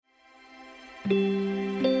Hi,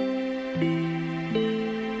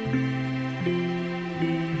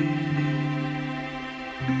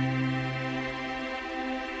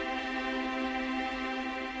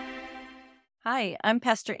 I'm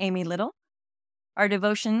Pastor Amy Little. Our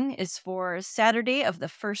devotion is for Saturday of the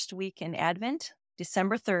first week in Advent,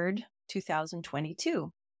 December 3rd,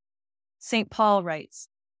 2022. St. Paul writes,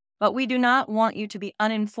 "But we do not want you to be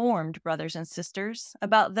uninformed, brothers and sisters,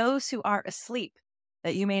 about those who are asleep,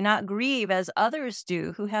 that you may not grieve as others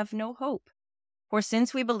do who have no hope. For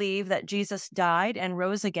since we believe that Jesus died and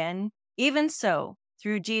rose again, even so,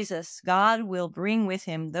 through Jesus, God will bring with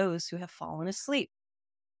him those who have fallen asleep.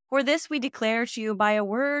 For this we declare to you by a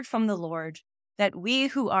word from the Lord, that we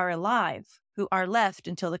who are alive, who are left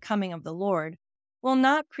until the coming of the Lord, will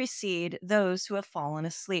not precede those who have fallen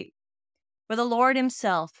asleep. For the Lord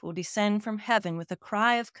himself will descend from heaven with a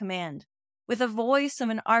cry of command, with the voice of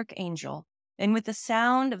an archangel, and with the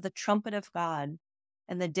sound of the trumpet of God,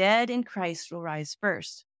 and the dead in Christ will rise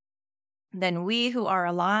first. Then we who are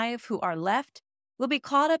alive, who are left, will be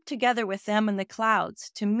caught up together with them in the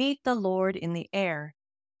clouds to meet the Lord in the air.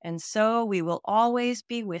 And so we will always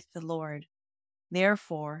be with the Lord.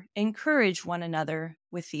 Therefore, encourage one another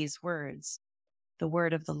with these words." The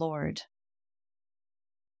word of the Lord.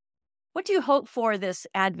 What do you hope for this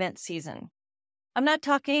Advent season? I'm not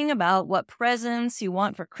talking about what presents you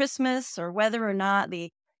want for Christmas or whether or not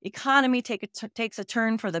the economy takes a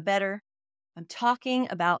turn for the better. I'm talking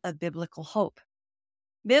about a biblical hope.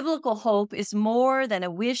 Biblical hope is more than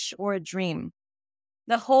a wish or a dream.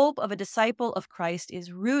 The hope of a disciple of Christ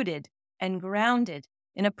is rooted and grounded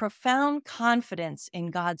in a profound confidence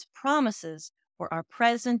in God's promises for our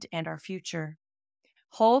present and our future.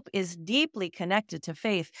 Hope is deeply connected to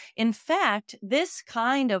faith. In fact, this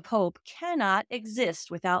kind of hope cannot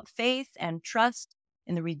exist without faith and trust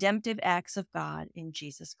in the redemptive acts of God in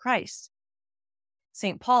Jesus Christ.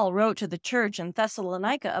 St. Paul wrote to the church in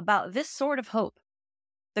Thessalonica about this sort of hope.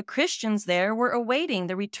 The Christians there were awaiting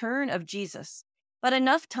the return of Jesus, but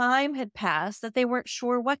enough time had passed that they weren't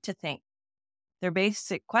sure what to think. Their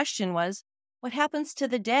basic question was, what happens to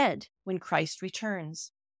the dead when Christ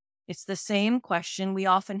returns? It's the same question we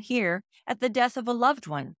often hear at the death of a loved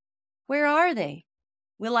one. Where are they?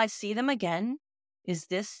 Will I see them again? Is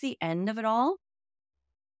this the end of it all?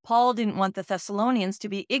 Paul didn't want the Thessalonians to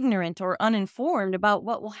be ignorant or uninformed about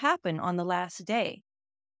what will happen on the last day.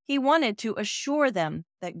 He wanted to assure them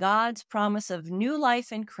that God's promise of new life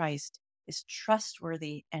in Christ is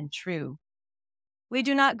trustworthy and true. "We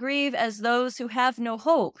do not grieve as those who have no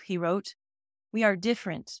hope," he wrote. "We are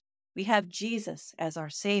different. We have Jesus as our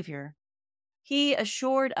Savior. He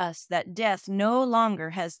assured us that death no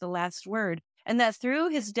longer has the last word, and that through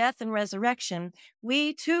his death and resurrection,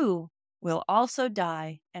 we too will also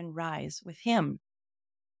die and rise with him.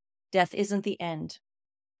 Death isn't the end.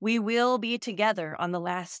 We will be together on the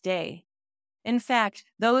last day. In fact,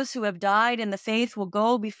 those who have died in the faith will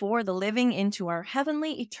go before the living into our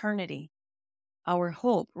heavenly eternity. Our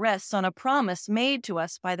hope rests on a promise made to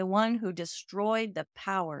us by the one who destroyed the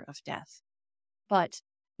power of death. But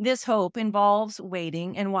this hope involves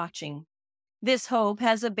waiting and watching. This hope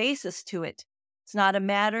has a basis to it. It's not a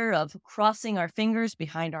matter of crossing our fingers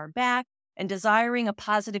behind our back and desiring a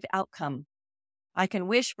positive outcome. I can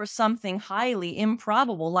wish for something highly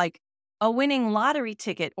improbable like a winning lottery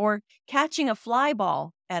ticket or catching a fly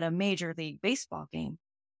ball at a Major League Baseball game.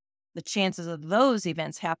 The chances of those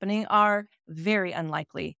events happening are very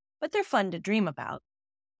unlikely, but they're fun to dream about.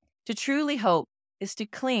 To truly hope is to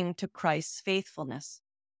cling to Christ's faithfulness.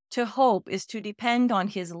 To hope is to depend on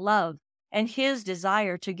his love and his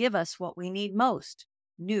desire to give us what we need most,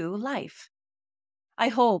 new life. I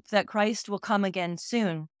hope that Christ will come again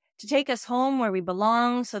soon to take us home where we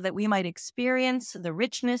belong so that we might experience the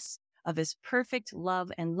richness of his perfect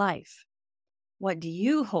love and life. What do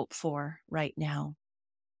you hope for right now?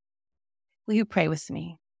 Will you pray with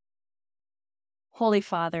me? Holy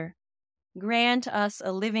Father, grant us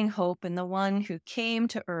a living hope in the one who came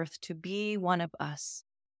to earth to be one of us.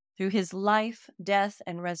 Through his life, death,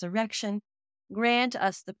 and resurrection, grant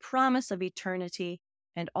us the promise of eternity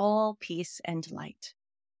and all peace and light.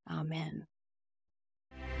 Amen.